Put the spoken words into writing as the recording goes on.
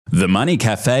The Money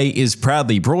Cafe is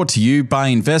proudly brought to you by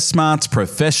InvestSmart's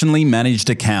professionally managed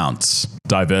accounts.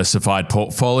 Diversified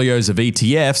portfolios of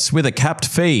ETFs with a capped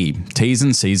fee. T's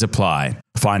and C's apply.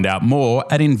 Find out more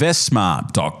at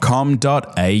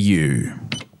investsmart.com.au.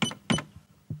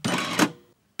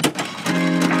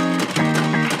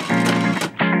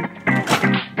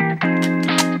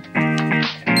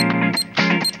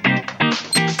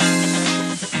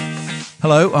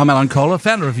 Hello, I'm Alan Kohler,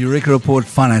 founder of Eureka Report,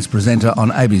 finance presenter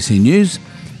on ABC News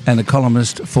and a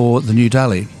columnist for The New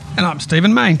Daily. And I'm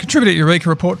Stephen Mayne, contributor at Eureka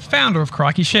Report, founder of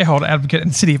Crikey, shareholder advocate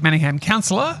and City of Manningham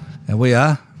councillor. And we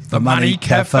are The Money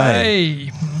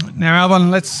Cafe. Now,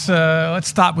 Alan, let's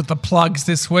start with the plugs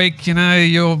this week. You know,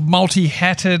 you're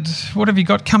multi-hatted. What have you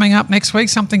got coming up next week?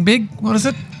 Something big? What is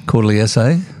it? Quarterly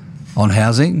essay on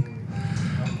housing.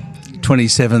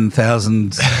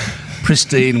 27,000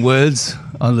 pristine words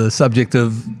on the subject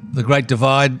of the Great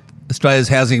Divide, Australia's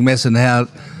housing mess and how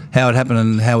it happened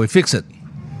and how we fix it.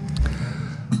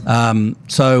 I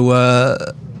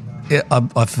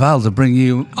failed to bring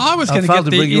you. I was going to get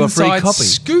the inside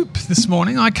scoop this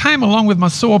morning. I came along with my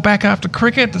sore back after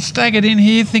cricket, staggered in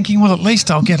here thinking, well, at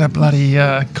least I'll get a bloody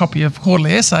copy of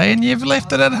Quarterly Essay, and you've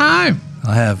left it at home.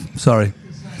 I have. Sorry.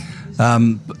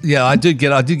 I did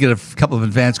get a couple of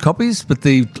advance copies, but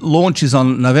the launch is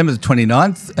on November the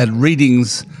 29th at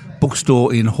Readings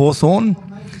Bookstore in Hawthorn,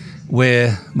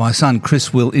 where my son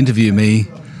Chris will interview me.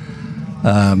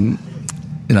 That'll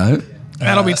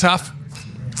be tough.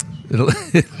 It'll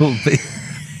be.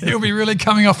 He'll be really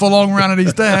coming off the long run at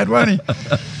his dad, won't he?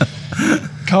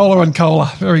 Cola and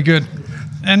cola, very good.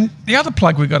 And the other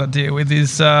plug we've got to deal with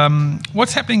is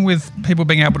what's happening with people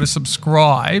being able to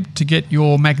subscribe to get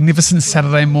your magnificent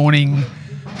Saturday morning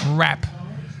wrap.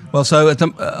 Well, so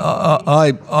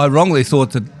I wrongly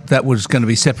thought that was going to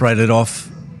be separated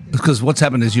off, because what's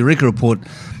happened is Eureka Report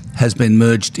has been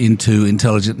merged into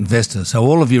Intelligent Investor. So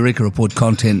all of Eureka Report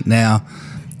content now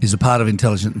is a part of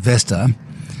Intelligent Investor.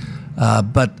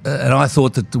 And I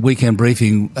thought that the weekend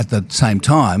briefing at the same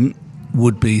time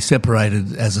would be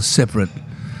separated as a separate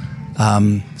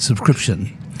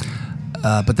subscription.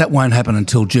 But that won't happen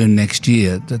until June next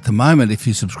year. At the moment, if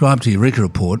you subscribe to Eureka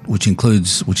Report, which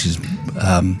is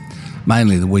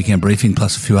mainly the weekend briefing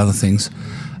plus a few other things,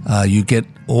 you get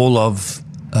all of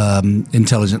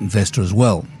Intelligent Investor as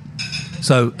well.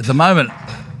 So at the moment,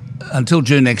 until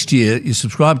June next year, you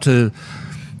subscribe to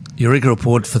Eureka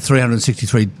Report for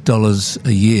 $363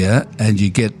 a year, and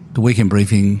you get the weekend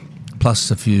briefing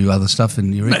plus a few other stuff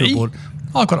in Eureka Report.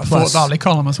 I've got a fortnightly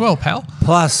column as well, pal.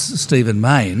 Plus Stephen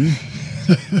Mayne,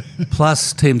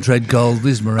 plus Tim Treadgold,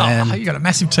 Liz Moran. Oh, you got a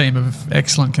massive team of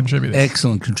excellent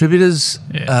contributors.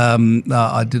 Yeah. No,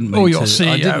 I didn't mean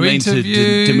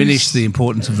to diminish the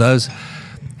importance of those.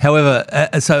 However,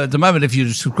 so at the moment, if you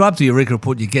subscribe to Eureka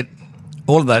Report, you get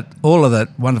all of that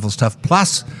wonderful stuff,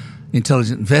 plus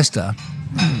Intelligent Investor,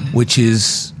 which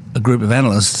is a group of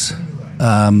analysts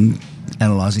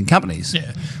analysing companies.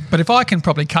 Yeah, but if I can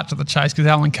probably cut to the chase, because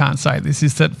Alan can't say this,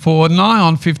 is that for nigh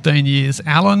on 15 years,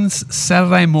 Alan's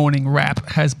Saturday morning wrap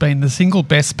has been the single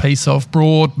best piece of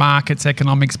broad markets,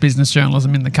 economics, business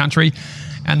journalism in the country.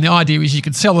 And the idea is you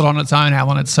could sell it on its own,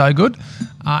 Alan, it's so good.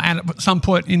 And at some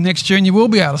point in next June, you will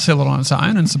be able to sell it on its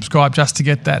own and subscribe just to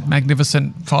get that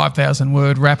magnificent 5,000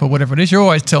 word wrap or whatever it is. You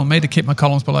always tell me to keep my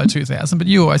columns below 2,000, but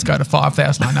you always go to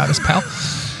 5,000, I notice, pal.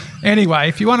 Anyway,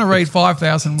 if you want to read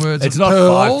 5,000 words it's of not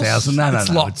pearls, 5,000. No,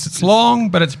 it's lots. It's long,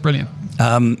 but it's brilliant.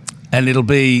 And it'll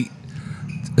be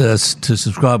to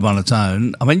subscribe on its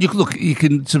own. I mean, you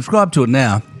can subscribe to it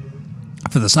now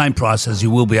for the same price as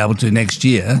you will be able to next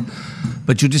year,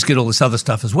 but you'll just get all this other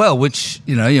stuff as well, which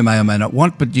you may or may not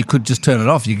want, but you could just turn it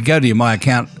off. You could go to your My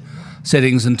Account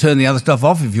settings and turn the other stuff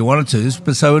off if you wanted to.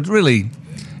 But so it really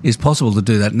is possible to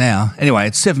do that now. Anyway,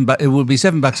 it's it will be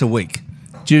 $7 a week.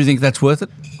 Do you think that's worth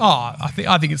it? Oh, I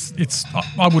think it's.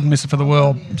 I wouldn't miss it for the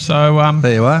world. So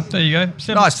there you are. There you go.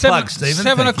 Nice plug, Stephen.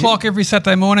 7 o'clock every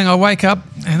Saturday morning. I wake up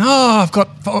and I've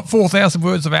got 4,000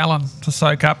 words of Alan to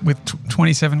soak up with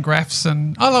 27 graphs.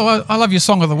 And I love your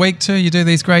song of the week too. You do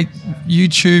these great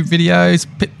YouTube videos,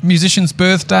 musicians'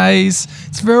 birthdays.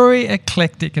 It's very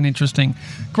eclectic and interesting.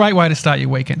 Great way to start your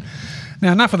weekend.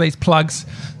 Now, enough of these plugs.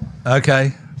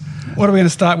 Okay. What are we going to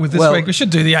start with this week? We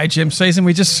should do the AGM season.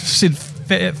 We just said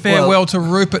farewell to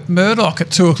Rupert Murdoch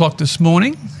at 2 o'clock this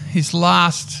morning, his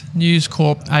last News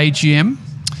Corp AGM.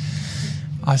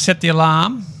 I set the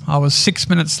alarm. I was 6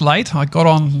 minutes late. I got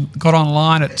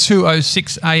online at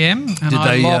 2:06 a.m. and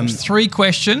I lobbed 3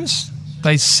 questions.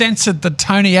 They censored the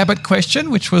Tony Abbott question,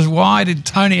 which was, why did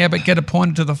Tony Abbott get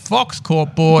appointed to the Fox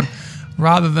Corp board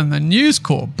rather than the News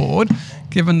Corp board,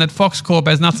 given that Fox Corp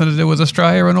has nothing to do with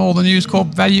Australia and all the News Corp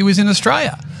value is in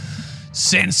Australia.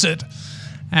 Censored.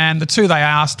 And the two they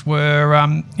asked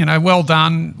were, well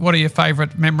done, what are your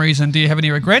favourite memories and do you have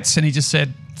any regrets? And he just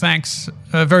said, thanks,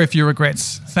 very few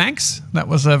regrets, thanks. That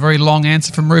was a very long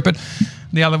answer from Rupert.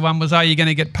 The other one was, are you going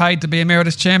to get paid to be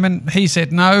Emeritus Chairman? He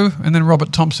said no. And then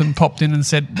Robert Thompson popped in and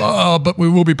said, oh, but we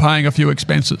will be paying a few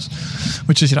expenses,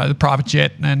 which is, the private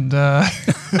jet and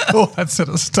all that sort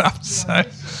of stuff.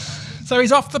 So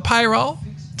he's off the payroll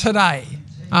today.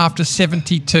 After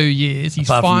 72 years, he's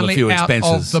finally out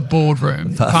of the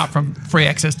boardroom, apart from free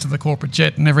access to the corporate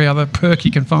jet and every other perk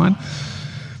he can find.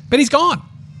 But he's gone.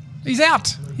 He's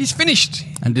out. He's finished.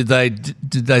 And did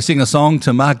they sing a song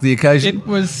to mark the occasion? It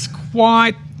was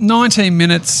quite 19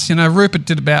 minutes. Rupert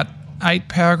did about 8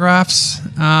 paragraphs.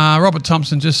 Robert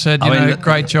Thompson just said,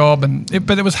 great job.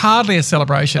 But it was hardly a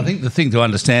celebration. I think the thing to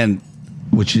understand,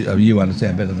 which you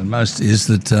understand better than most, is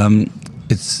that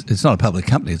it's not a public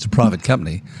company, it's a private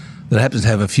company that happens to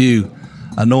have a few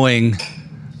annoying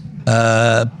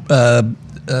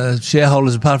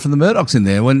shareholders apart from the Murdochs in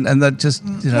there, and that just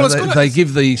they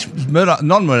give the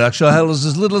non-Murdoch shareholders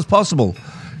as little as possible.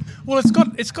 Well,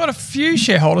 it's got a few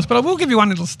shareholders, but I will give you one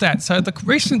little stat. So the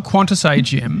recent Qantas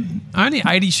AGM, only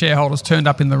 80 shareholders turned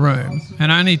up in the room,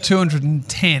 and only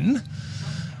 210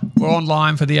 were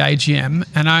online for the AGM,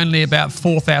 and only about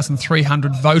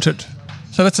 4,300 voted.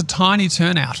 So that's a tiny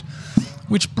turnout,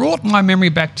 which brought my memory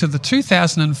back to the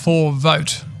 2004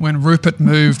 vote when Rupert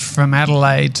moved from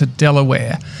Adelaide to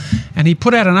Delaware. And he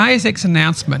put out an ASX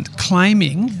announcement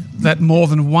claiming that more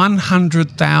than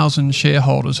 100,000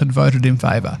 shareholders had voted in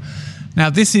favour. Now,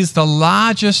 this is the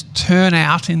largest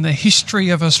turnout in the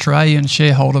history of Australian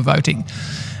shareholder voting.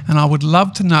 And I would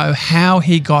love to know how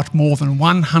he got more than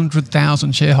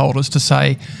 100,000 shareholders to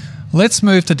say, let's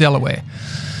move to Delaware.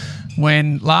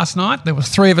 When last night there was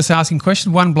 3 of us asking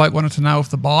questions. One bloke wanted to know if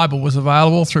the Bible was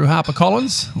available through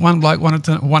HarperCollins.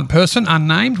 One person,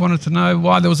 unnamed, wanted to know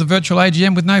why there was a virtual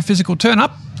AGM with no physical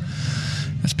turn-up.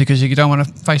 That's because you don't want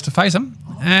to face-to-face them.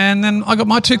 And then I got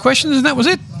my 2 questions and that was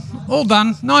it. All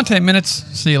done. 19 minutes.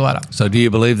 See you later. So do you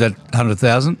believe that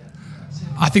 100,000?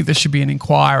 I think there should be an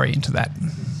inquiry into that.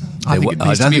 I don't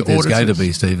think there's going to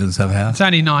be, Stephen, somehow. It's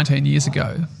only 19 years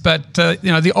ago. But,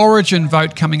 the Origin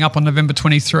vote coming up on November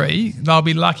 23, they'll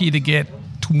be lucky to get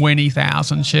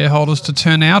 20,000 shareholders to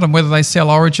turn out, and whether they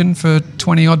sell Origin for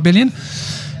 20-odd billion.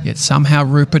 Yet somehow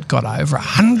Rupert got over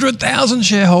 100,000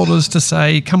 shareholders to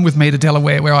say, come with me to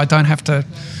Delaware where I don't have to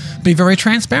be very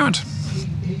transparent.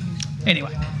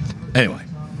 Anyway.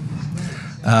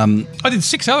 I did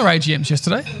 6 other AGMs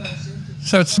yesterday.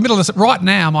 So it's the middle of this. Right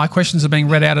now, my questions are being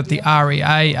read out at the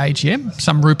REA AGM.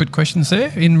 Some Rupert questions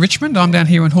there in Richmond. I'm down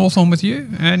here in Hawthorn with you.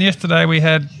 And yesterday we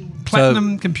had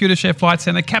Platinum Computer Share Flight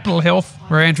Centre, Capital Health,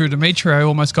 where Andrew Demetrio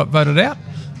almost got voted out.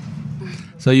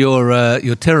 So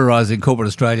you're terrorising corporate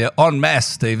Australia en masse,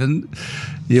 Stephen.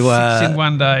 You are 6 in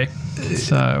one day.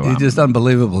 So you're just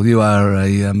unbelievable. You are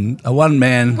a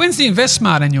one-man. When's the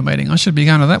InvestSmart annual meeting? I should be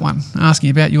going to that one,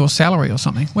 asking about your salary or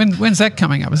something. When's that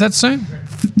coming up? Is that soon?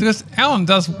 Because Alan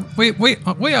does. We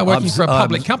are working for a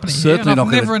public company here, and I've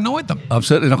never annoyed them. I'm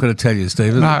certainly not going to tell you,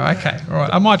 Stephen. No, okay, all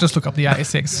right. I might just look up the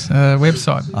ASX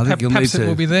website. I think perhaps it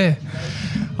will be there.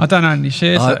 I don't own any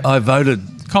shares. I voted.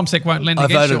 Comsec won't lend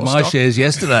against your stock. I voted my shares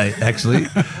yesterday, actually.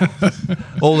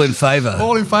 All in favour.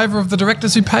 All in favour of the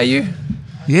directors who pay you?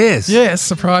 Yes. Yes,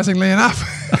 surprisingly enough.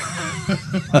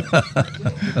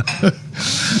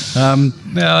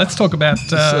 Now let's talk about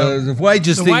the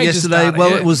wages thing yesterday.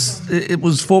 Data, it was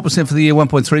 4% for the year,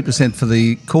 1.3% for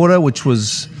the quarter, which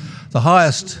was the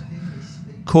highest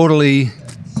quarterly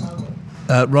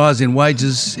rise in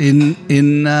wages in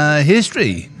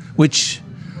history, which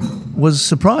was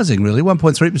surprising, really.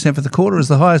 1.3% for the quarter is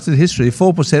the highest in history.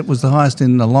 4% was the highest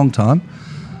in a long time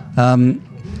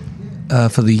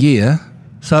for the year.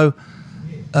 So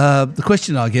the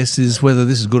question, I guess, is whether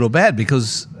this is good or bad,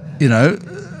 because,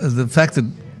 the fact that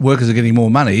workers are getting more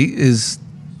money is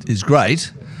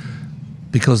great,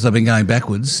 because they've been going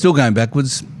backwards, still going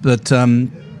backwards, but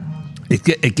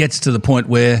it gets to the point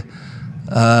where,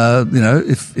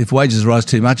 if wages rise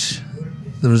too much,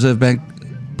 the Reserve Bank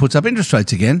puts up interest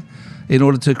rates again in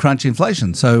order to crunch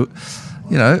inflation. So,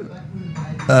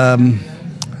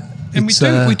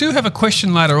 and we do have a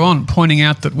question later on pointing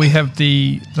out that we have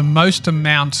the most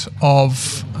amount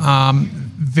of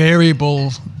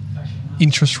variable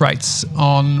interest rates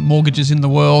on mortgages in the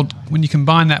world. When you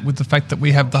combine that with the fact that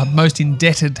we have the most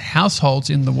indebted households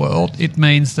in the world, it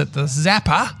means that the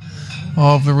zapper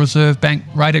of the Reserve Bank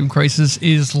rate increases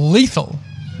is lethal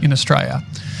in Australia.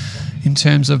 in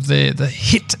terms of the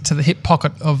hit to the hip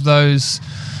pocket of those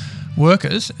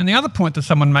workers. And the other point that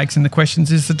someone makes in the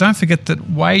questions is that don't forget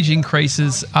that wage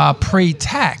increases are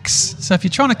pre-tax. So if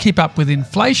you're trying to keep up with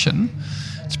inflation,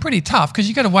 it's pretty tough because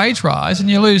you get a wage rise and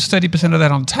you lose 30% of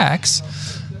that on tax.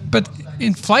 But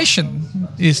inflation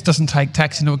doesn't take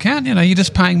tax into account. You know, you're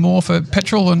just paying more for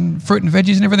petrol and fruit and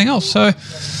veggies and everything else. So,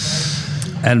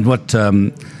 and what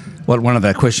one of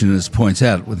our questioners points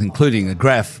out, with including a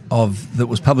graph that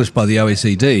was published by the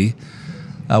OECD,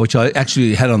 which I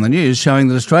actually had on the news, showing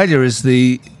that Australia is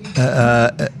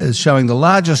showing the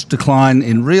largest decline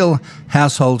in real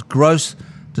household gross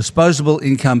disposable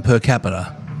income per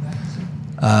capita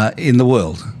in the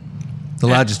world. The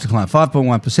largest decline,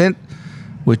 5.1%,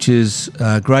 which is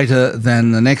greater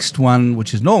than the next one,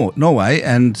 which is Norway,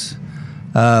 and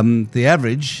the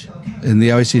average in the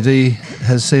OECD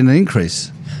has seen an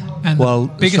increase. And the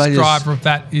biggest Australia's driver of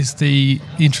that is the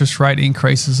interest rate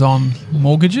increases on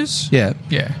mortgages. Yeah.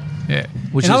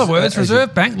 In other words,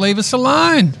 Reserve Bank, leave us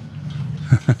alone,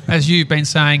 as you've been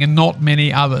saying, and not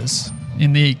many others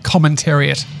in the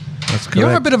commentariat. That's correct.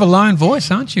 You're a bit of a lone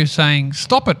voice, aren't you, saying,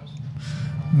 stop it,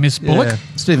 Miss Bullock. Yeah.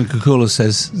 Stephen Kukula is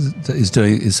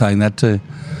saying that too.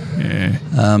 Yeah.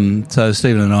 So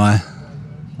Stephen and I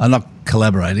are not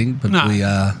collaborating, but we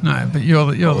are. No, but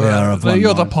you're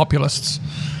the populists.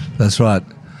 That's right.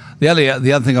 The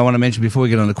other thing I want to mention before we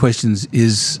get on to questions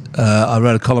is I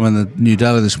wrote a column in the New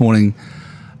Daily this morning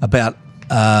about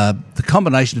the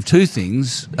combination of two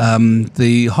things.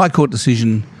 The High Court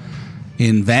decision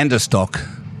in Vanderstock,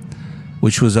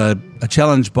 which was a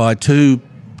challenge by two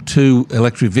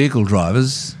electric vehicle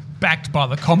drivers. Backed by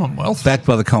the Commonwealth.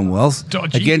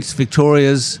 Dodgy. Against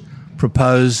Victoria's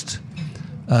proposed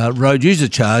road user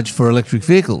charge for electric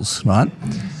vehicles, right?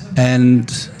 And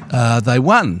they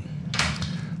won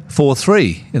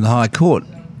 4-3 in the High Court.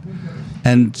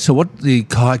 And so what the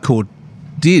High Court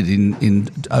did in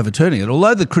overturning it,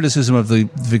 although the criticism of the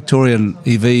Victorian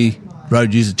EV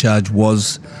road user charge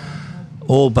was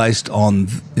all based on,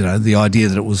 you know, the idea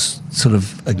that it was sort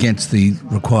of against the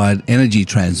required energy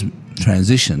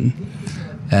transition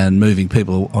and moving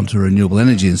people onto renewable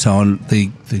energy and so on,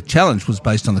 the challenge was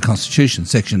based on the Constitution,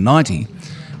 Section 90,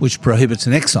 which prohibits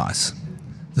an excise.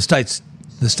 The state's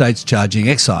charging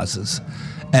excises.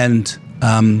 And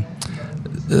Mr.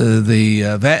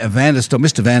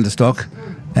 Vanderstock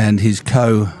and his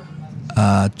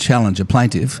co-challenger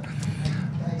plaintiff,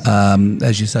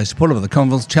 as you say, supporter of the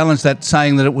Commonwealth, challenged that,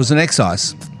 saying that it was an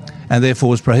excise and therefore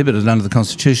was prohibited under the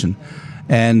Constitution.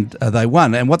 And they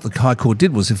won. And what the High Court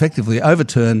did was effectively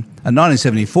overturn a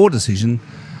 1974 decision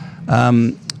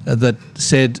that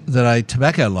said that a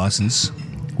tobacco licence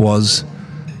was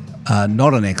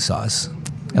not an excise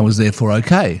and was therefore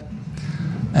okay.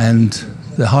 And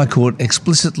the High Court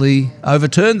explicitly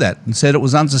overturned that and said it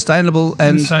was unsustainable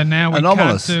and so now we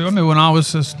anomalous. Can't do. I remember when I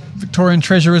was a Victorian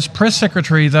Treasurer's press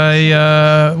secretary, they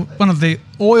one of the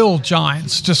oil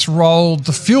giants just rolled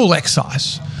the fuel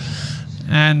excise,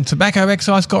 and tobacco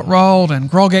excise got rolled and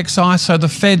grog excise. So the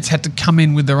feds had to come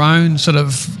in with their own sort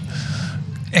of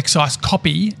excise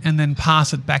copy and then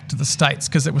pass it back to the states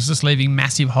because it was just leaving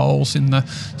massive holes in the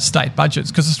state budgets,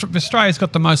 because Australia's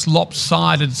got the most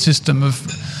lopsided system of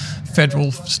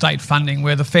federal state funding,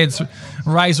 where the feds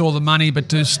raise all the money but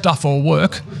do stuff or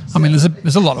work. I mean,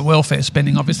 there's a lot of welfare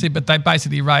spending, obviously, but they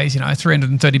basically raise,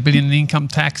 $330 billion in income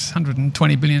tax,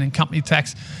 $120 billion in company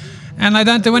tax, and they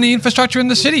don't do any infrastructure in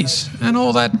the cities and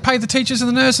all that, pay the teachers and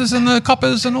the nurses and the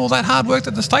coppers and all that hard work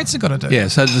that the states have got to do. Yeah,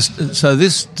 so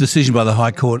this decision by the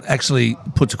High Court actually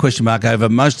puts a question mark over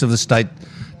most of the state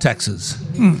taxes.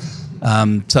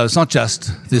 So it's not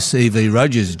just this EV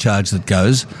road user charge that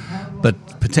goes, but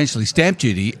potentially stamp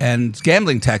duty and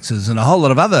gambling taxes and a whole lot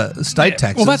of other state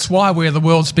taxes. Well, that's why we're the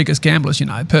world's biggest gamblers,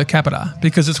 per capita,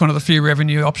 because it's one of the few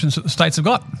revenue options that the states have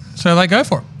got. So they go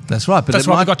for it. That's right. But that's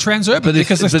why we've got Transurban,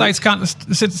 because the states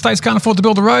can't afford to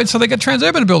build the roads, so they get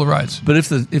Transurban to build the roads. But if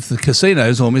the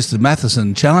casinos or Mr.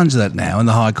 Matheson challenge that now in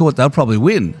the High Court, they'll probably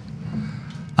win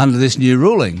under this new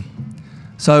ruling.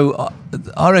 So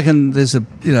I reckon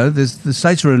the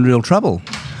states are in real trouble.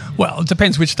 Well, it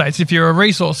depends which states. If you're a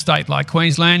resource state like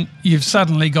Queensland, you've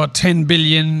suddenly got $10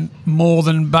 billion more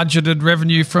than budgeted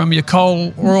revenue from your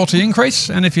coal royalty increase.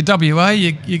 And if you're WA,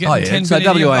 you're getting $10 billion. So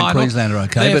WA and Queensland are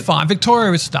okay. They're fine.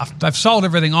 Victoria is stuffed. They've sold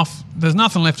everything off. There's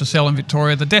nothing left to sell in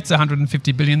Victoria. The debt's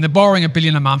 $150 billion. They're borrowing $1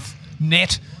 billion a month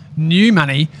net, new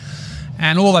money.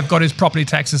 and all they've got is property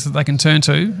taxes that they can turn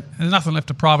to. There's nothing left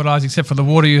to privatise except for the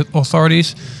water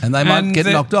authorities. And they might get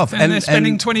knocked off. And they're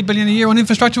spending $20 billion a year on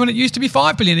infrastructure when it used to be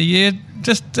 $5 billion a year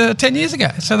just 10 years ago.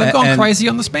 So they've gone crazy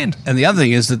on the spend. And the other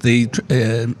thing is that the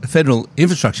Federal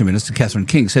Infrastructure Minister, Catherine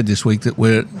King, said this week that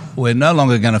we're no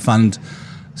longer going to fund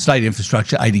state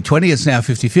infrastructure 80-20. It's now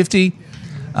 50-50.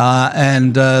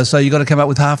 So you've got to come up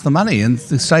with half the money. And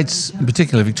the states, in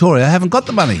particular Victoria, haven't got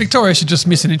the money. Victoria should just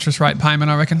miss an interest rate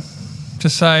payment, I reckon.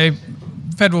 Just say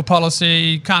federal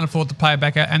policy, can't afford to pay it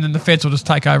back, and then the feds will just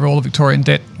take over all the Victorian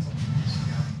debt.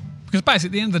 Because basically,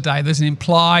 at the end of the day, there's an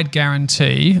implied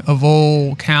guarantee of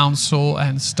all council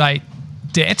and state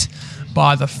debt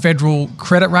by the federal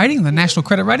credit rating, the national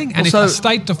credit rating. And if a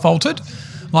state defaulted,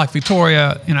 like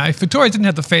Victoria, if Victoria didn't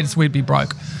have the feds, we'd be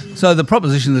broke. So the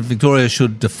proposition that Victoria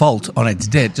should default on its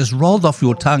debt just rolled off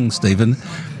your tongue, Stephen.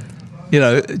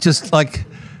 Just like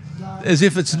as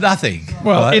if it's nothing.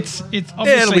 Well, right? it's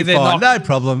obviously it'll be fine. No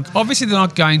problem. Obviously, they're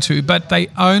not going to, but they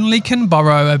only can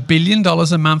borrow $1 billion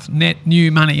a month net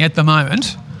new money at the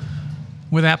moment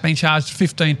without being charged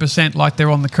 15% like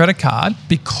they're on the credit card,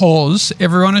 because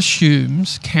everyone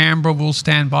assumes Canberra will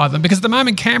stand by them. Because at the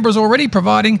moment, Canberra's already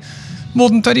providing more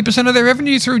than 30% of their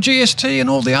revenue through GST and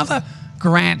all the other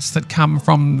grants that come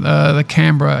from the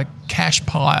Canberra cash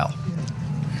pile.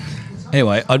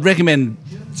 Anyway, I'd recommend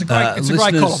it's a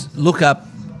great column. Look up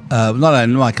not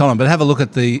only my column, but have a look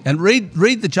at and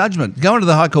read the judgment. Go onto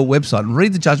the High Court website and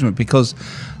read the judgment, because,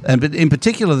 but in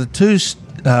particular the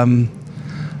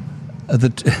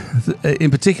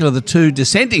two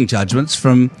dissenting judgments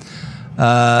from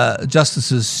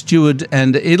Justices Stewart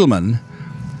and Edelman,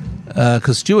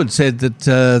 because Stewart said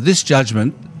that this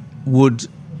judgment would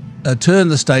turn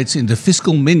the states into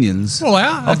fiscal minions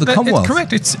of the Commonwealth.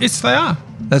 It's correct. They are.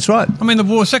 That's right. I mean,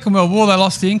 the Second World War, they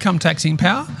lost the income taxing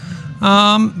power.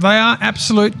 They are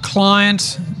absolute client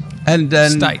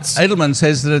states. Edelman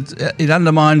says that it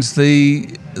undermines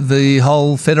the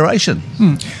whole federation.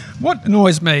 What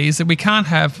annoys me is that we can't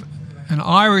have an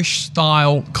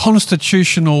Irish-style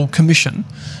constitutional commission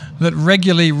that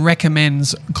regularly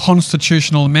recommends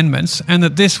constitutional amendments, and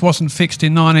that this wasn't fixed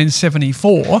in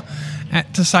 1974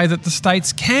 to say that the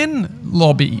states can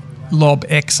lob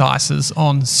excises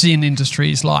on sin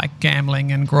industries like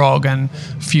gambling and grog and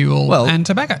fuel and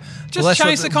tobacco.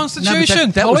 Change the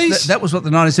Constitution, please. That was what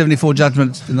the 1974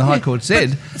 judgment in the High Court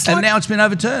said, and now it's been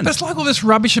overturned. But it's like all this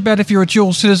rubbish about if you're a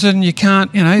dual citizen, you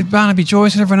can't, Barnaby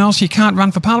Joyce and everyone else, you can't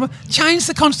run for Parliament. Change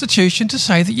the Constitution to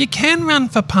say that you can run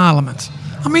for Parliament.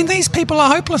 I mean, these people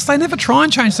are hopeless. They never try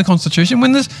and change the Constitution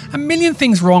when there's a million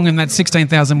things wrong in that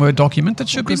 16,000-word document that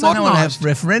should be modernised. They don't want to have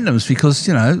referendums because,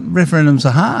 referendums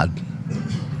are hard.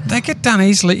 They get done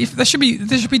easily. There should be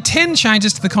 10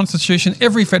 changes to the Constitution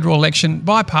every federal election,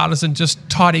 bipartisan, just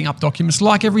tidying up documents,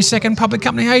 like every second public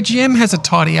company AGM has a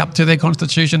tidy up to their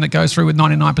Constitution that goes through with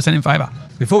 99% in favour.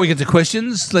 Before we get to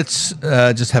questions, let's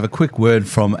just have a quick word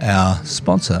from our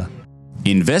sponsor.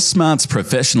 InvestSmart's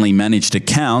professionally managed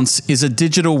accounts is a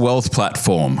digital wealth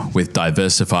platform with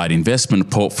diversified investment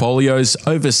portfolios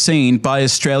overseen by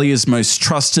Australia's most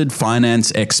trusted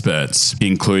finance experts,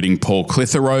 including Paul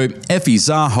Clitheroe, Effie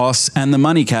Zahos, and the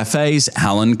Money Cafe's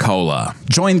Alan Kohler.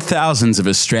 Join thousands of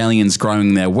Australians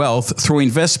growing their wealth through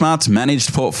InvestSmart's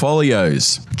managed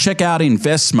portfolios. Check out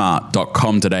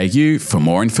investmart.com.au for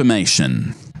more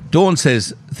information. Dawn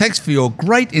says, thanks for your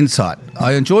great insight.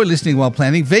 I enjoy listening while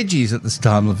planting veggies at this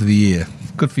time of the year.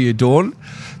 Good for you, Dawn,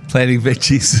 planting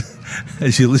veggies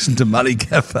as you listen to Money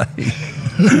Cafe.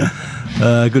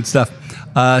 Good stuff.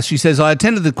 She says, I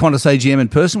attended the Qantas AGM in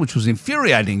person, which was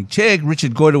infuriating. Chair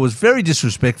Richard Goyder was very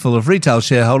disrespectful of retail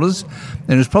shareholders,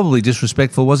 and was probably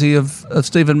disrespectful, was he, of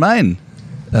Stephen Mayne?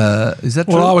 Is that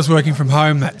true? Well, I was working from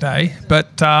home that day,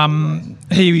 but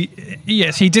he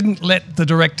didn't let the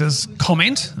directors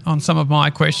comment on some of my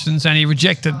questions, and he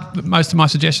rejected most of my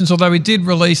suggestions, although he did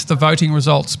release the voting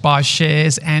results by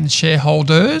shares and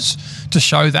shareholders to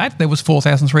show that. There was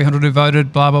 4,300 who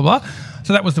voted, blah, blah, blah.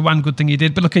 So that was the one good thing he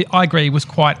did. But look, I agree, he was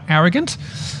quite arrogant.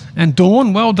 And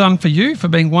Dawn, well done for you for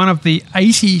being one of the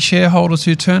 80 shareholders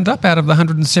who turned up out of the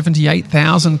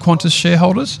 178,000 Qantas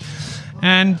shareholders.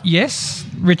 And yes,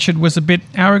 Richard was a bit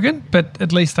arrogant, but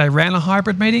at least they ran a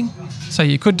hybrid meeting, so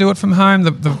you could do it from home.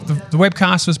 The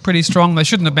webcast was pretty strong. They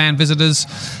shouldn't have banned visitors,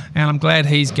 and I'm glad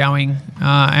he's going.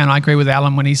 And I agree with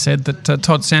Alan when he said that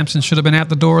Todd Sampson should have been out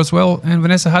the door as well, and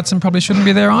Vanessa Hudson probably shouldn't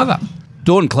be there either.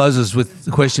 Dawn closes with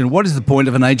the question, what is the point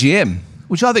of an AGM?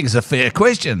 Which I think is a fair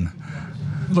question.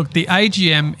 Look, the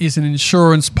AGM is an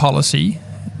insurance policy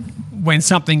when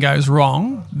something goes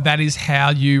wrong that is how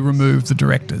you remove the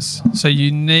directors. So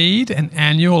you need an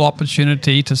annual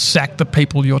opportunity to sack the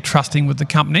people you're trusting with the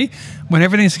company. When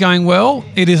everything's going well,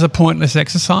 it is a pointless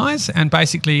exercise, and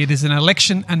basically it is an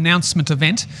election announcement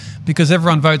event because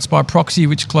everyone votes by proxy,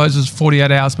 which closes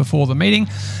 48 hours before the meeting,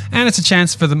 and it's a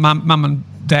chance for the mum and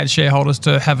dad shareholders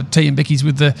to have a tea and bickies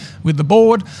with the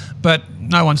board, but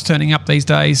no one's turning up these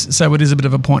days, so it is a bit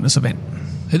of a pointless event.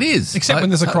 It is. Except when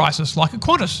there's a crisis, like a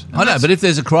Qantas. I know, but if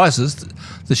there's a crisis,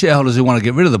 the shareholders who want to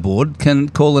get rid of the board can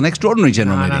call an extraordinary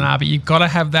general meeting. No, but you've got to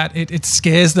have that. It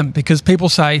scares them because people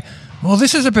say, well,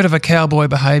 this is a bit of a cowboy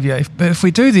behaviour. If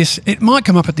we do this, it might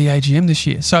come up at the AGM this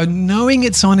year. So knowing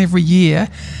it's on every year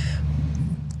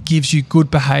gives you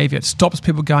good behaviour. It stops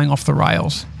people going off the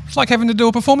rails. It's like having to do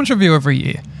a performance review every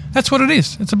year. That's what it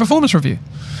is. It's a performance review.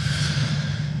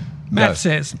 Matt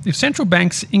says, if central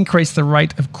banks increase the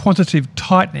rate of quantitative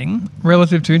tightening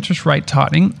relative to interest rate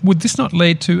tightening, would this not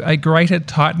lead to a greater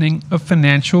tightening of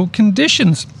financial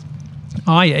conditions,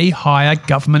 i.e. higher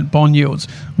government bond yields,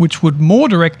 which would more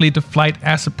directly deflate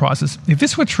asset prices? If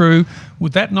this were true,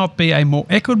 would that not be a more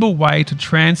equitable way to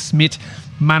transmit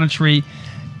monetary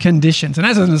conditions? And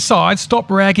as an aside,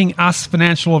 stop ragging us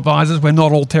financial advisors. We're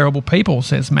not all terrible people,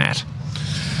 says Matt.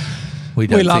 We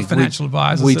love financial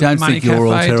advisors. We don't think you're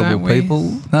all terrible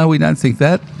people. No, we don't think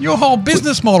that. Your whole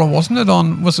business model, wasn't it?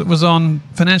 Was on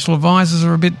financial advisors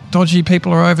are a bit dodgy.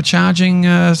 People are overcharging.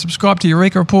 Subscribe to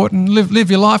Eureka Report and live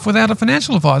your life without a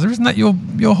financial advisor. Isn't that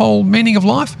your whole meaning of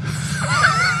life?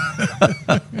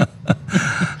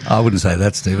 I wouldn't say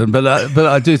that, Stephen, but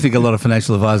I do think a lot of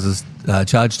financial advisors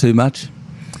charge too much.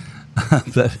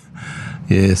 But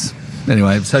yes.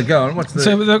 Anyway, so go on.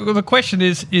 So the question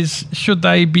is should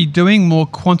they be doing more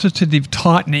quantitative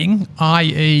tightening,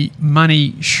 i.e.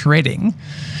 money shredding,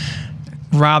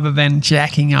 rather than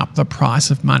jacking up the price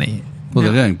of money? Well,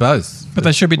 they're doing both. But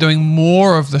they should be doing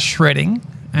more of the shredding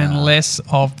and less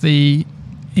of the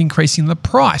increasing the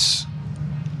price,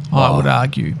 I would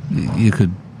argue. You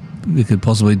could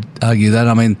possibly argue that.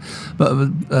 I mean,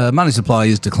 but money supply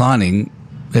is declining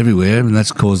everywhere, and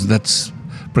that's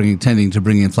tending to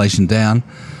bring inflation down.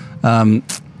 Look,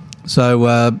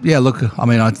 I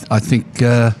mean, I think,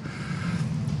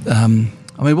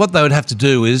 what they would have to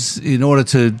do is, in order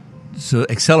to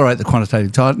accelerate the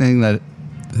quantitative tightening, they'd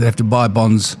have to buy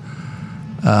bonds.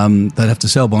 They'd have to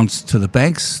sell bonds to the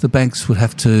banks. The banks would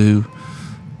have to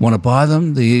want to buy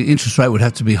them. The interest rate would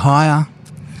have to be higher.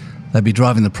 They'd be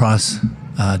driving the price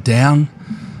down.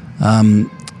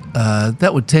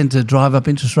 That would tend to drive up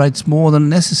interest rates more than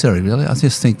necessary, really. I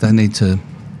just think they need to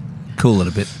cool it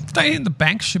a bit. Don't you think the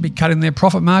banks should be cutting their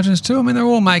profit margins too? I mean, they're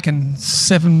all making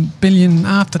 $7 billion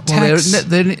after tax. Well,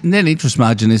 their net interest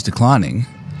margin is declining.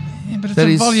 Yeah, but it's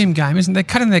a volume game, isn't it? They're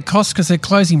cutting their costs because they're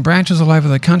closing branches all over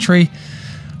the country.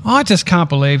 I just can't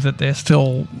believe that they're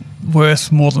still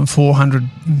worth more than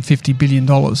 $450 billion,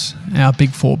 our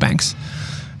big four banks.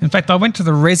 In fact, I went to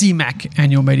the Resimac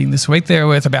annual meeting this week. They're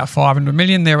worth about $500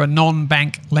 million. They're a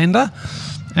non-bank lender.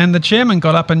 And the chairman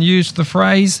got up and used the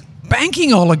phrase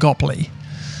banking oligopoly.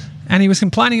 And he was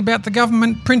complaining about the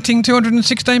government printing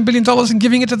 $216 billion and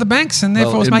giving it to the banks, and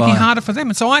therefore it was making it harder for them.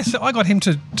 And so I got him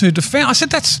to defend. I said,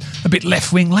 that's a bit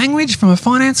left-wing language from a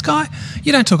finance guy.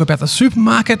 You don't talk about the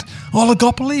supermarket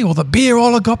oligopoly or the beer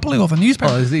oligopoly or the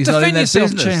newspaper. Defend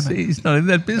yourself, Chairman. He's not in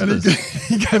that business.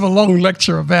 He gave a long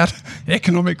lecture about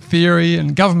economic theory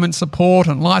and government support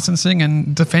and licensing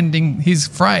and defending his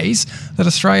phrase that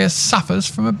Australia suffers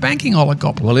from a banking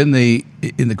oligopoly. Well, in the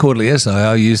quarterly essay,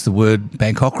 I used the word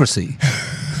bankocracy,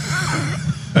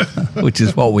 which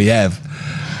is what we have.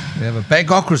 We have a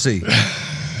bankocracy.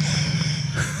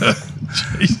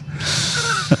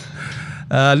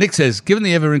 Nick says, given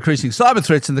the ever-increasing cyber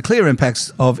threats and the clear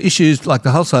impacts of issues like the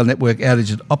wholesale network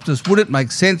outage at Optus, would it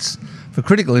make sense for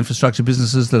critical infrastructure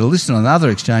businesses that are listed on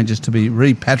other exchanges to be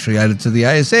repatriated to the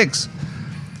ASX?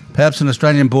 Perhaps an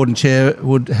Australian board and chair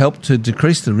would help to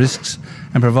decrease the risks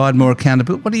and provide more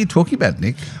accountability. What are you talking about,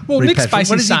 Nick? Well, Nick's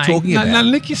basically saying,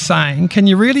 Nick is saying, can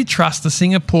you really trust the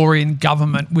Singaporean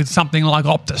government with something like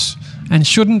Optus? And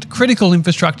shouldn't critical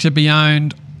infrastructure be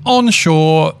owned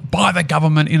onshore by the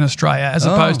government in Australia as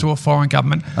opposed to a foreign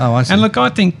government? Oh, I see. And look, I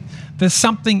think there's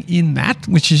something in that,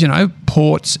 which is,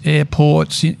 ports,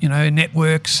 airports,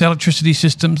 networks, electricity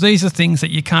systems. These are things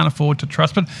that you can't afford to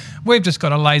trust. But we've just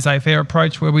got a laissez-faire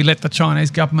approach where we let the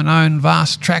Chinese government own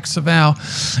vast tracts of our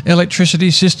electricity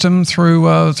system through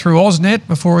AusNet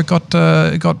before it got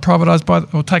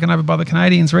privatised or taken over by the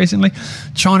Canadians recently.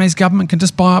 Chinese government can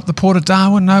just buy up the Port of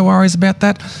Darwin, no worries about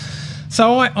that.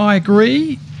 So I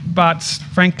agree, but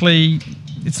frankly,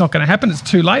 it's not going to happen. It's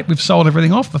too late. We've sold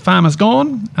everything off. The farmer's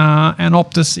gone, and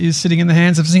Optus is sitting in the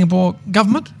hands of the Singapore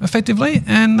government, effectively,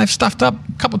 and they've stuffed up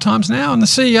a couple of times now. And the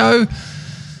CEO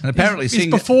and apparently is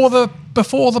before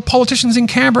the politicians in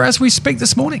Canberra as we speak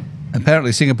this morning.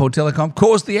 Apparently Singapore Telecom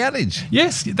caused the outage.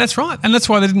 Yes, that's right. And that's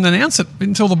why they didn't announce it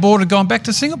until the board had gone back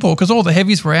to Singapore, because all the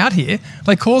heavies were out here.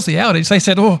 They caused the outage. They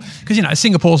said, because,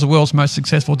 Singapore's the world's most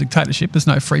successful dictatorship. There's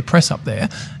no free press up there.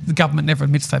 The government never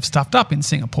admits they've stuffed up in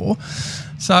Singapore.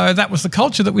 So that was the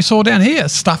culture that we saw down here.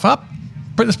 Stuff up.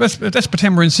 Let's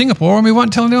pretend we're in Singapore and we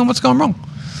won't tell anyone what's gone wrong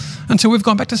until we've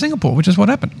gone back to Singapore, which is what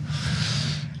happened.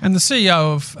 And the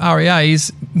CEO of REA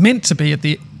is meant to be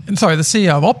the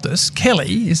CEO of Optus,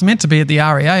 Kelly, is meant to be at the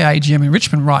REA AGM in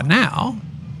Richmond right now,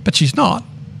 but she's not.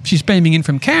 She's beaming in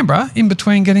from Canberra in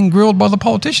between getting grilled by the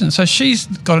politicians. So she's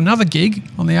got another gig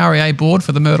on the REA board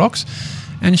for the Murdochs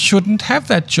and shouldn't have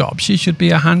that job. She should be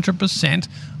 100%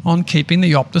 on keeping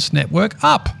the Optus network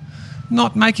up,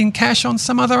 not making cash on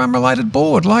some other unrelated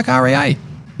board like REA.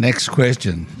 Next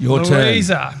question. Your turn.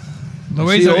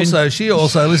 She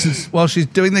also listens while she's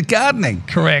doing the gardening.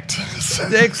 Correct.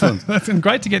 Excellent. It's been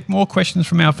great to get more questions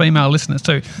from our female listeners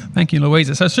too. Thank you,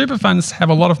 Louisa. So super funds have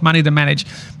a lot of money to manage.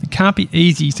 It can't be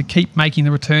easy to keep making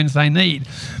the returns they need.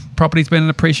 Property's been an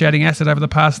appreciating asset over the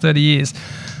past 30 years.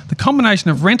 The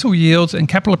combination of rental yields and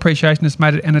capital appreciation has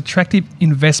made it an attractive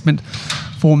investment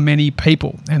for many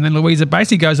people. And then Louisa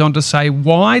basically goes on to say,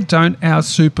 why don't our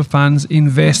super funds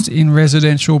invest in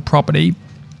residential property?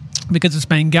 Because it's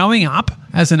been going up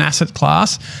as an asset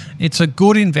class. It's a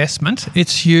good investment.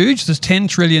 It's huge. There's $10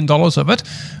 trillion of it.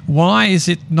 Why is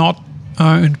it not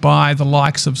owned by the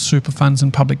likes of super funds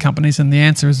and public companies? And the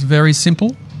answer is very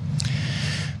simple.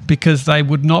 Because they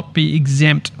would not be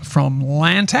exempt from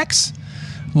land tax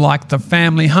like the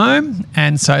family home,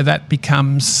 and so that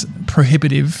becomes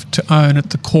prohibitive to own at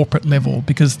the corporate level,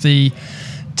 because the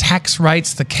tax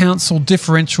rates, the council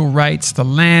differential rates, the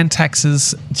land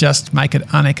taxes just make it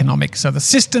uneconomic. So the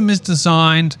system is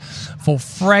designed for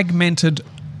fragmented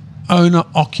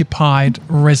owner-occupied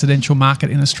residential market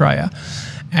in Australia.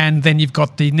 And then you've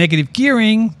got the negative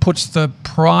gearing, puts the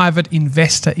private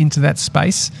investor into that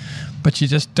space, but you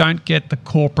just don't get the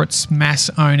corporates mass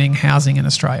owning housing in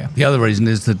Australia. The other reason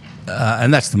is that,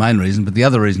 and that's the main reason, but the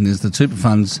other reason is that super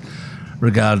funds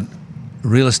regard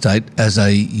real estate as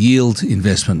a yield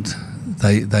investment.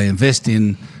 They invest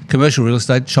in commercial real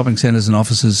estate, shopping centres and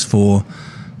offices for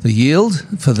the yield,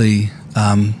 for the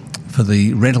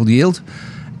rental yield,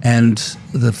 and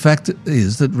the fact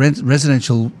is that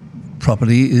residential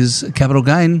property is a capital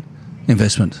gain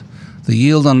investment. The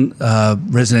yield on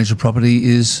residential property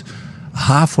is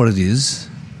half what it is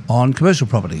on commercial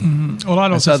property. Mm-hmm. Well,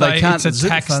 I'd also say it's a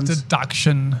tax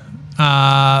deduction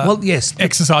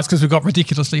exercise, because we've got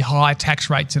ridiculously high tax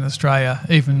rates in Australia.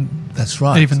 That's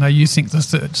right. Even though you think the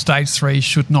stage 3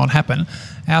 should not happen,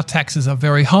 our taxes are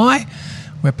very high.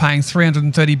 We're paying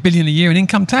 $330 billion a year in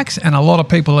income tax, and a lot of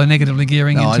people are negatively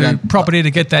gearing into property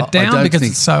to get that down because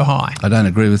it's so high. I don't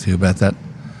agree with you about that.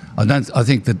 I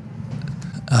think that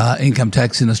income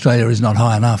tax in Australia is not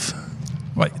high enough.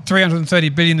 Wait,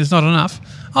 $330 billion is not enough?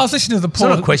 I was listening to the poor...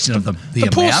 It's not a question of the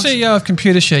poor amount. CEO of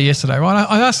Computershare yesterday, right?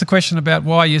 I asked the question about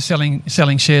why you're selling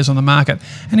shares on the market.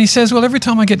 And he says, well, every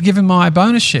time I get given my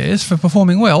bonus shares for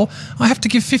performing well, I have to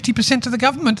give 50% to the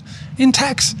government in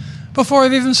tax before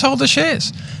I've even sold the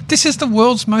shares. This is the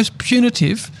world's most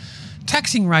punitive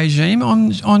taxing regime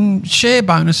on share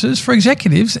bonuses for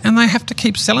executives, and they have to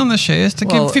keep selling the shares to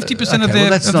give 50% of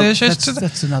their shares to the...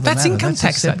 That's another That's matter. income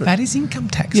tax. That is income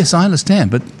tax. Yes, I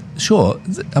understand, but sure.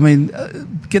 I mean,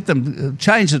 get them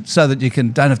change it so that you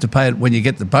don't have to pay it when you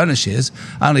get the bonus shares.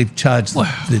 Only charge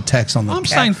the tax on the I'm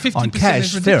saying 50% cash,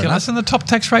 is ridiculous, and the top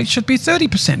tax rate should be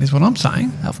 30%. Is what I'm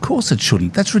saying. Of course, it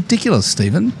shouldn't. That's ridiculous,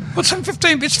 Stephen. Well, so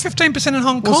 15. It's 15% in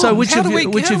Hong Kong. Well, so how do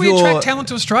we attract talent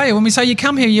to Australia when we say you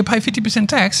come here, you pay 50%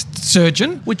 tax?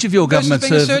 Surgeon. Which of your government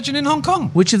being a surgeon in Hong Kong?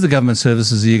 Which of the government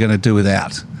services are you going to do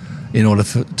without in order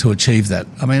to achieve that?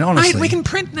 I mean, honestly, mate, we can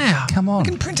print now. Come on, we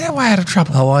can print our way out of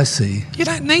trouble. Oh, I see. You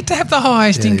don't need to have the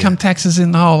highest income taxes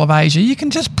in the whole of Asia. You can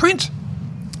just print.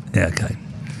 Yeah, okay.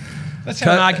 Let's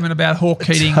have an argument about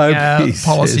Hawke-Keating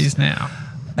policies now.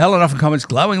 Alan often comments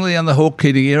glowingly on the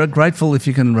Hawke-Keating era. Grateful if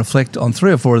you can reflect on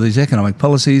 3 or 4 of these economic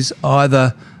policies,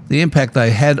 either the impact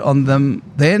they had on them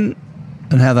then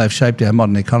and how they've shaped our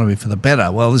modern economy for the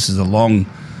better. Well, this is a long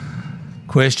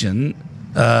question.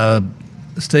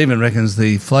 Stephen reckons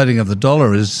the floating of the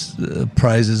dollar is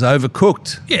praised as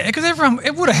overcooked. Yeah, because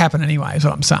it would have happened anyway, is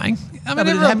what I'm saying. I mean,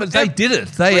 it happened. They did it.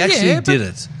 They actually did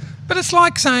it. But it's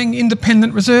like saying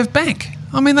independent reserve bank.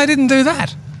 I mean, they didn't do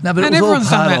that. No, but and it was all everyone's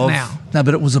done part that of, now. No,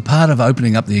 but it was a part of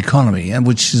opening up the economy, and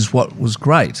which is what was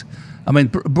great. I mean,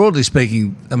 broadly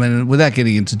speaking, without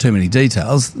getting into too many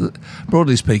details,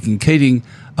 broadly speaking, Keating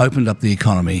opened up the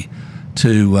economy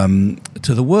to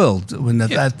the world. When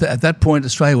at that point,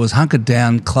 Australia was hunkered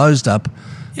down, closed up,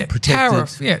 protected.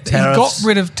 He got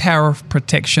rid of tariff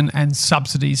protection and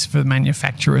subsidies for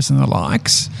manufacturers and the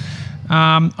likes.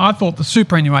 I thought the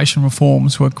superannuation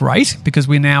reforms were great because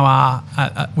we now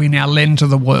lend to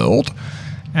the world.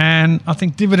 And I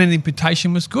think dividend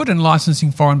imputation was good, and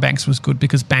licensing foreign banks was good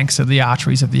because banks are the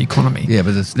arteries of the economy. Yeah,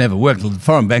 but it's never worked.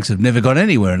 Foreign banks have never got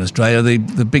anywhere in Australia.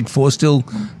 The big four still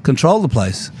control the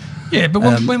place. Yeah, but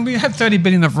when we had 30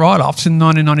 billion of write-offs in the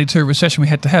 1992 recession we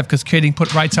had to have because Keating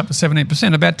put rates up to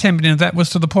 17%, about 10 billion of that was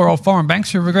to the poor old foreign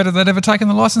banks who regretted they'd ever taken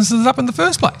the licenses up in the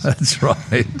first place. That's right.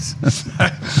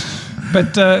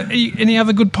 But any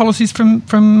other good policies from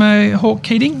Hawke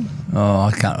Keating? Oh,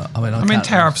 I can't. I mean,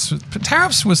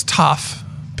 tariffs was tough,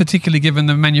 particularly given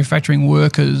the manufacturing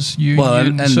workers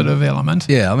union sort of element.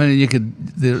 Yeah, I mean,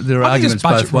 there are arguments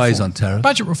both ways on tariffs.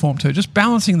 Budget reform too, just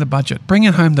balancing the budget,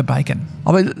 bringing home the bacon.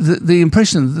 I mean, the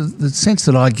impression, the sense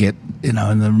that I get,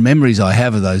 and the memories I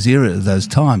have of those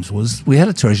times was we had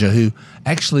a treasurer who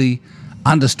actually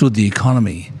understood the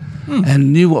economy.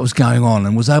 And knew what was going on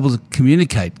and was able to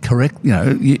communicate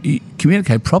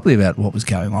communicate properly about what was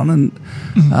going on, and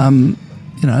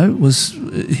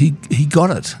he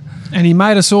got it. And he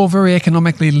made us all very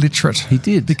economically literate. He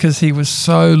did, because he was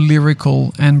so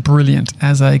lyrical and brilliant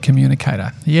as a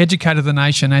communicator. He educated the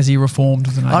nation as he reformed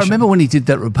the nation. I remember when he did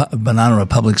that Banana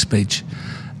Republic speech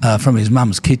from his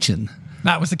mum's kitchen.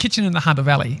 No, it was the kitchen in the Hunter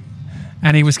Valley,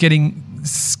 and he was getting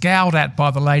scowled at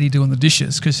by the lady doing the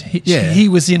dishes because he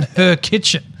was in her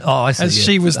kitchen as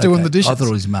she was doing the dishes. I thought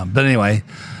it was his mum, but anyway,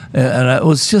 and it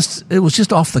was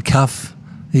just off the cuff.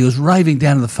 He was raving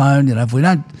down to the phone. If we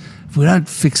don't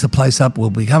fix the place up, we'll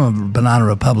become a Banana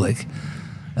Republic.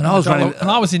 And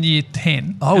I was in year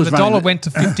 10. And the dollar went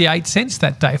to 58 cents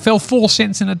that day. Fell 4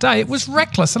 cents in a day. It was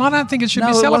reckless, and I don't think it should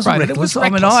be celebrated. It was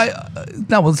reckless.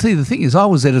 The thing is, I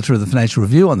was editor of the Financial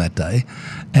Review on that day,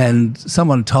 and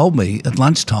someone told me at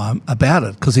lunchtime about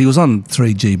it because he was on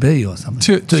 3GB or something.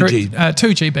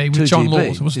 2GB with John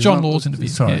Laws. It was John Laws' interview.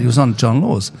 Sorry, he was on John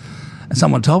Laws. And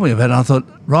someone told me about it, and I thought,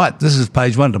 right, this is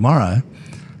page 1 tomorrow.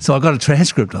 So I got a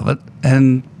transcript of it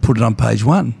and put it on page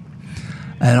 1.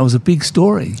 And it was a big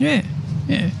story. Yeah.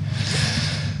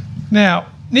 Now,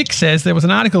 Nick says there was an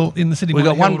article in the Sydney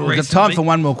Morning Herald recently. We've got time for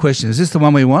one more question. Is this the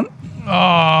one we want?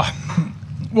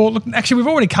 Well, look, actually, we've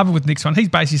already covered with Nick's one. He's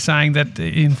basically saying that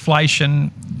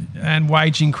inflation and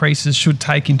wage increases should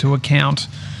take into account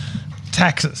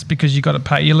taxes because you've got to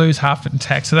pay. You lose half in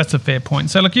tax, so that's a fair point.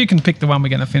 So, look, you can pick the one we're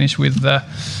going to finish with,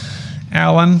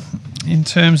 Alan, in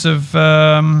terms of...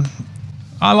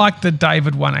 I like the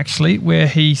David one, actually, where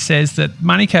he says that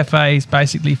Money Cafe is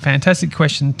basically fantastic.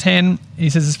 Question 10,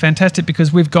 he says it's fantastic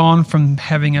because we've gone from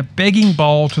having a begging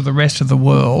bowl to the rest of the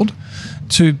world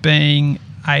to being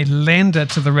a lender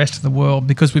to the rest of the world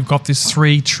because we've got this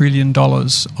 $3 trillion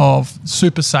of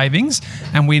super savings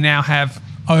and we now have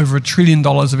over $1 trillion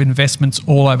of investments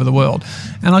all over the world.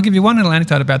 And I'll give you one little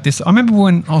anecdote about this. I remember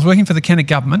when I was working for the Kennett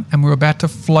government and we were about to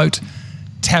float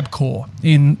Tabcorp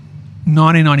in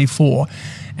 1994,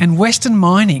 and Western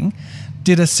Mining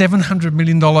did a $700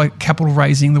 million capital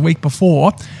raising the week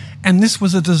before, and this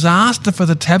was a disaster for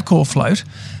the Tabcorp float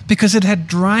because it had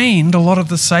drained a lot of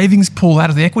the savings pool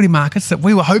out of the equity markets that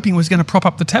we were hoping was going to prop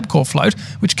up the Tabcorp float,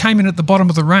 which came in at the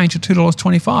bottom of the range at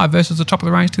 $2.25 versus the top of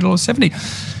the range $2.70.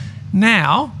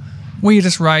 Now we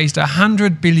just raised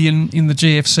 $100 billion in the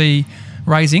GFC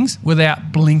raisings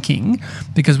without blinking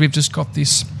because we've just got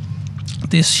this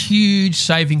huge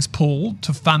savings pool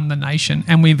to fund the nation,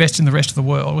 and we invest in the rest of the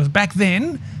world. Whereas back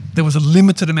then, there was a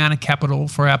limited amount of capital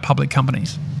for our public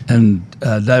companies. And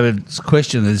David's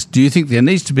question is, do you think there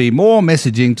needs to be more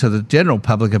messaging to the general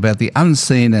public about the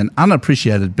unseen and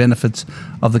unappreciated benefits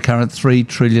of the current $3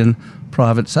 trillion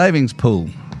private savings pool?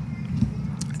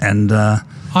 And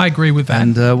I agree with that.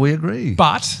 And we agree.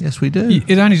 But yes, we do.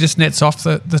 It only just nets off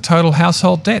the total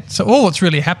household debt. So all that's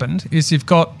really happened is you've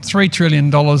got $3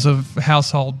 trillion of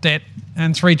household debt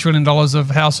and $3 trillion of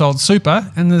household super,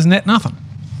 and there's net nothing.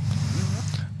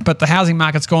 But the housing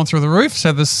market's gone through the roof,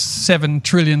 so there's $7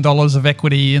 trillion of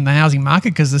equity in the housing market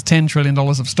because there's $10 trillion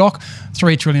of stock,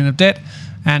 $3 trillion of debt,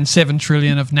 and $7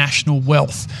 trillion of national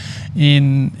wealth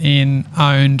in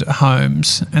owned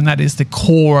homes, and that is the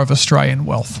core of Australian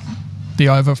wealth.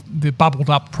 The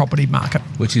bubbled up property market,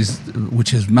 which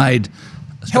has made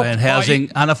Australian housing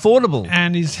unaffordable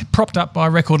and is propped up by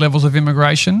record levels of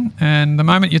immigration. And the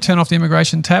moment you turn off the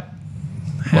immigration tap,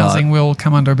 housing will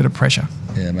come under a bit of pressure.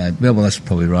 Yeah, mate. Well, that's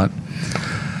probably right.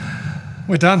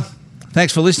 We're done.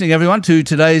 Thanks for listening, everyone, to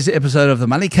today's episode of The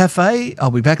Money Cafe.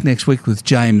 I'll be back next week with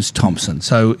James Thompson.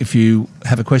 So if you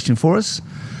have a question for us,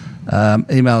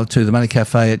 email it to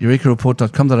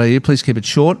themoneycafe@eurekareport.com.au. Please keep it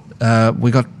short.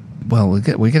 We're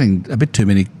getting a bit too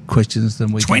many questions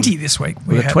than we 20 this week.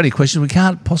 We've got 20 questions. We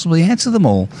can't possibly answer them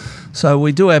all. So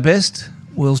we do our best.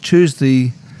 We'll choose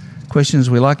the questions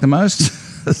we like the most.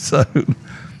 So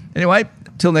anyway,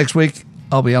 till next week,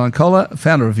 I'll be Alan Kohler,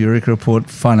 founder of Eureka Report,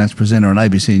 finance presenter on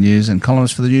ABC News and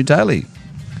columnist for the New Daily.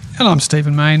 And I'm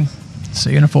Stephen Main.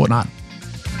 See you in a fortnight.